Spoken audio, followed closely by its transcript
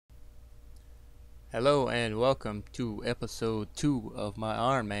Hello and welcome to episode 2 of my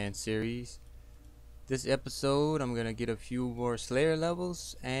Ironman series. This episode I'm going to get a few more Slayer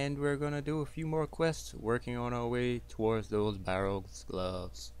levels and we're going to do a few more quests working on our way towards those barrels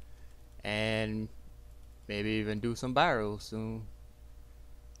gloves. And maybe even do some barrels soon.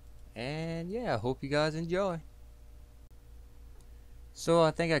 And yeah, I hope you guys enjoy. So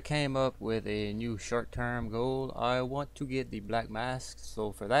I think I came up with a new short-term goal. I want to get the black mask,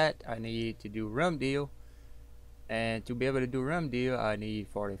 so for that I need to do rum deal. And to be able to do rum deal, I need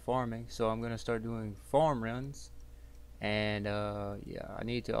 40 farming. So I'm gonna start doing farm runs. And yeah, I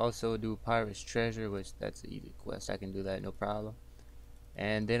need to also do Pirate's Treasure, which that's an easy quest. I can do that no problem.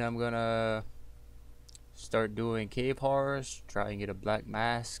 And then I'm gonna start doing cave horrors, try and get a black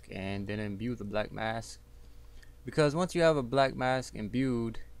mask, and then imbue the black mask. Because once you have a black mask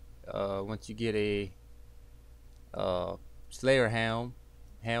imbued, once you get a uh, Slayer helm,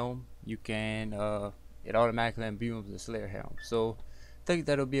 you can it automatically imbues the Slayer helm. So I think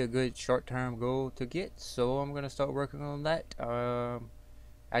that'll be a good short-term goal to get. So I'm gonna start working on that.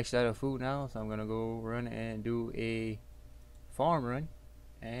 Actually out of food now, so I'm gonna go run and do a farm run.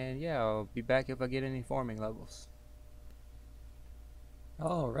 And yeah, I'll be back if I get any farming levels.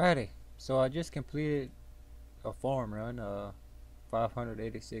 Alrighty, so I just completed a farm run.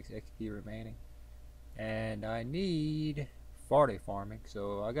 586 XP remaining, and I need 40 farming,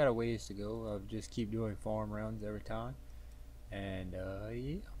 so I got a ways to go. I'll just keep doing farm runs every time, and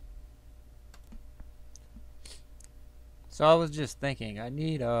yeah. So I was just thinking, I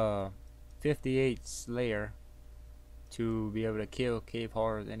need 58 Slayer to be able to kill cave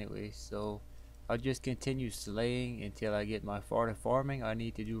horrors anyway, so I'll just continue slaying until I get my 40 farming. I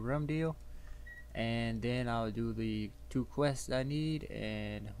need to do rum deal, and then I'll do the 2 quests I need,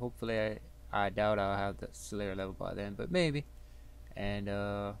 and hopefully I doubt I'll have the Slayer level by then, but maybe. And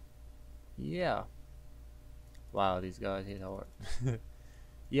yeah, wow, these guys hit hard.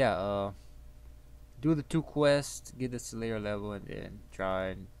 Yeah, do the 2 quests, get the Slayer level, and then try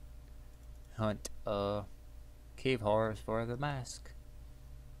and hunt cave horrors for the mask.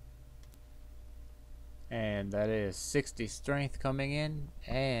 And that is 60 strength coming in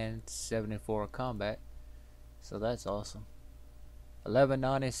and 74 combat, so that's awesome.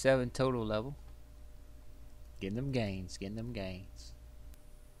 1197 total level. Getting them gains, getting them gains.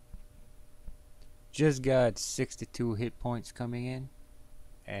 Just got 62 hit points coming in,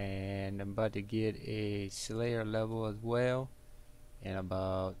 and I'm about to get a Slayer level as well in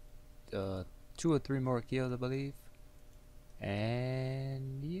about 2 or 3 more kills, I believe.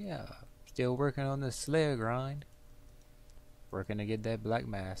 And yeah, still working on the Slayer grind, working to get that black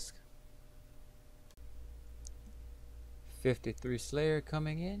mask. 53 Slayer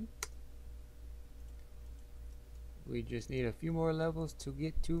coming in. We just need a few more levels to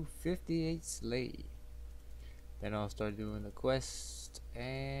get to 58 Slay. Then I'll start doing the quest,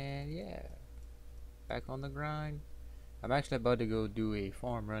 and yeah, back on the grind. I'm actually about to go do a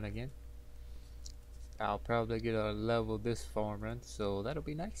farm run again. I'll probably get a level this farm run, so that'll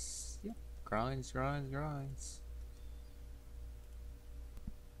be nice. Yep, grinds, grinds, grinds.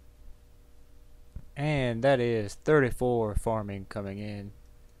 And that is 34 farming coming in.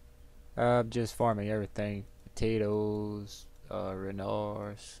 I'm just farming everything: potatoes,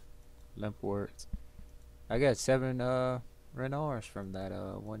 renars, limpworts. I got 7 renars from that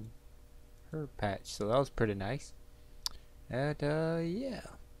one herb patch, so that was pretty nice. And yeah,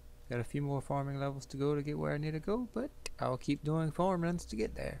 got a few more farming levels to go to get where I need to go, but I'll keep doing farm runs to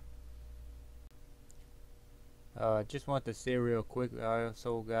get there. Just want to say real quick, I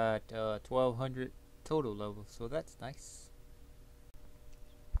also got 1200 total levels, so that's nice.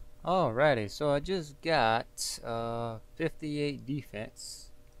 Alrighty, so I just got 58 defense,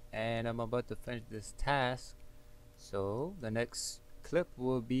 and I'm about to finish this task. So the next clip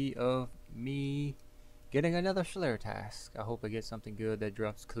will be of me getting another Slayer task. I hope I get something good that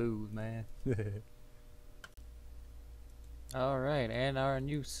drops clues, man. Alright, and our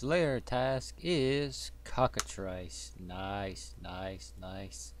new Slayer task is cockatrice. Nice, nice,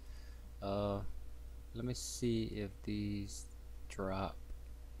 nice. Let me see if these drop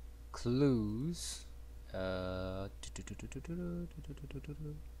clues.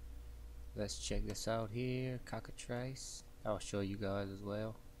 Let's check this out here. Cockatrice. I'll show you guys as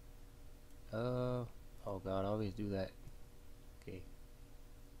well. Oh god, I always do that. Okay.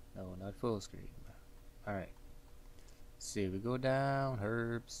 No, not full screen. Alright. See, we go down.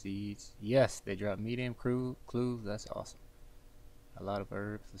 Herbs, seeds. Yes, they drop medium clues. That's awesome. A lot of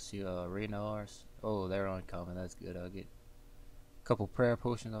herbs. Let's see, renars. Oh, they're uncommon. That's good. I'll get a couple prayer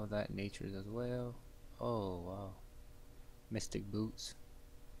potions of that nature as well. Oh, wow. Mystic boots.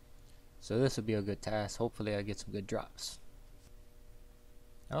 So this will be a good task. Hopefully I get some good drops.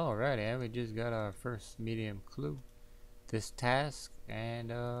 Alrighty, and we just got our first medium clue. This task,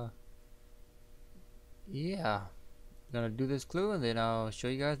 and yeah, gonna do this clue and then I'll show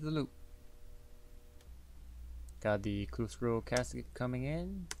you guys the loop. Got the clue scroll casket coming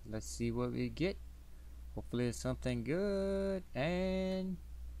in. Let's see what we get. Hopefully it's something good. And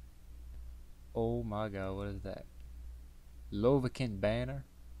oh my god, what is that? Lovikin banner.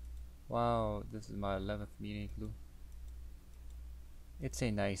 Wow, this is my 11th medium clue. It's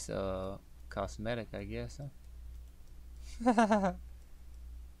a nice cosmetic, I guess, huh?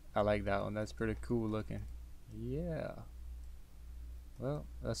 I like that one. That's pretty cool looking. Yeah. Well,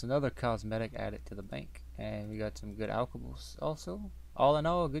 that's another cosmetic added to the bank. And we got some good alchemals also. All in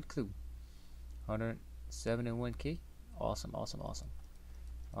all, a good clue. 171k. Awesome, awesome, awesome.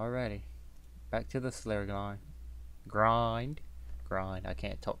 Alrighty. Back to the Slayer grind. Grind. I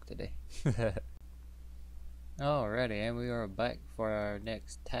can't talk today. Alrighty, and we are back for our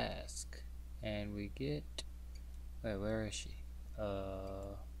next task. And we get... Wait, where is she?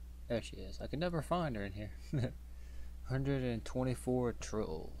 There she is. I can never find her in here. 124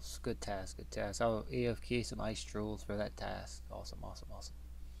 trolls. Good task, good task. I'll AFK some ice trolls for that task. Awesome, awesome, awesome.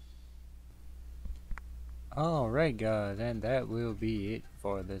 Alright guys, and that will be it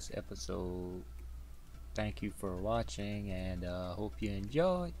for this episode. Thank you for watching, and hope you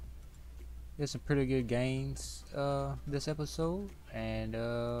enjoyed. There's some pretty good gains this episode, and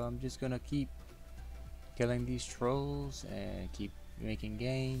I'm just gonna keep killing these trolls and keep making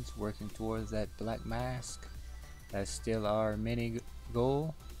gains, working towards that black mask. That's still our mini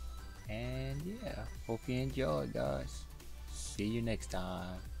goal. And yeah, hope you enjoyed, guys. See you next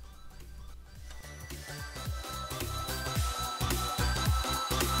time.